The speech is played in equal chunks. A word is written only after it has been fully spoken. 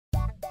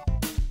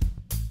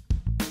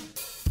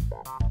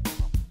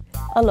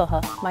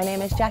Aloha, my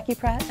name is Jackie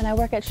Pratt and I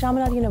work at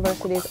Chaminade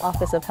University's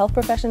Office of Health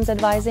Professions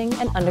Advising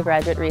and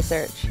Undergraduate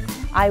Research.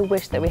 I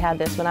wish that we had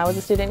this when I was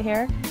a student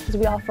here, because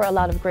we offer a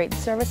lot of great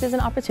services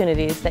and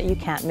opportunities that you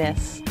can't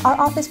miss. Our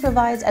office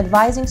provides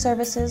advising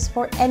services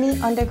for any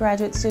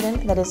undergraduate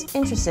student that is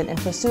interested in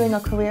pursuing a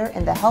career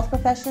in the health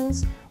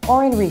professions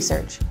or in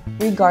research,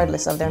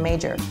 regardless of their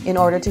major. In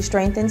order to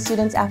strengthen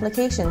students'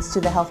 applications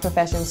to the health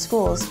professions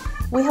schools,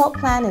 we help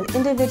plan an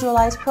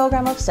individualized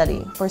program of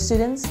study for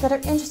students that are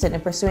interested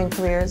in pursuing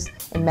careers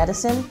in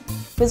medicine,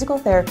 physical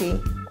therapy,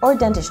 or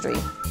dentistry,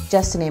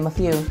 just to name a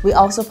few. We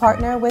also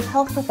partner with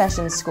health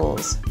professions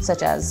schools,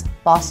 such as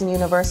Boston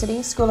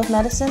University School of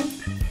Medicine,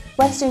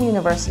 Western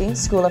University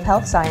School of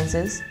Health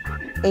Sciences,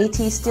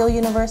 A.T. Still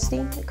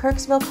University,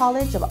 Kirksville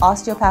College of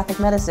Osteopathic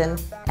Medicine,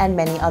 and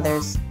many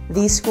others.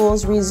 These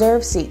schools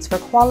reserve seats for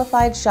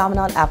qualified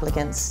Chaminade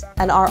applicants,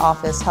 and our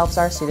office helps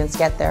our students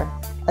get there.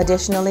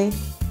 Additionally,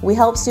 we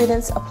help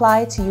students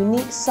apply to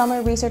unique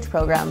summer research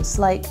programs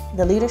like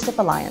the Leadership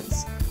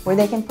Alliance, where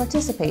they can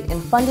participate in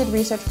funded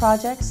research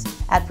projects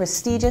at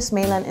prestigious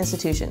mainland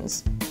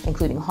institutions,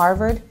 including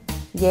Harvard,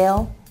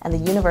 Yale, and the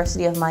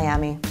University of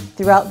Miami.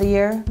 Throughout the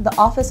year, the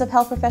Office of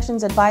Health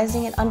Professions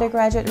Advising and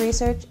Undergraduate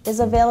Research is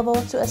available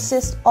to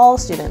assist all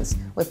students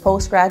with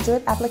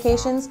postgraduate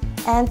applications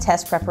and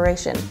test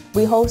preparation.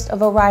 We host a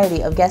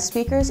variety of guest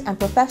speakers and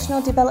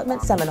professional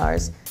development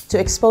seminars to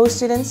expose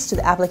students to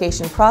the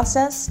application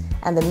process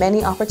and the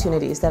many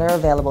opportunities that are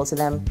available to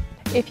them.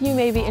 If you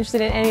may be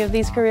interested in any of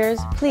these careers,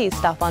 please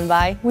stop on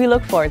by. We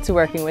look forward to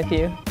working with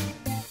you.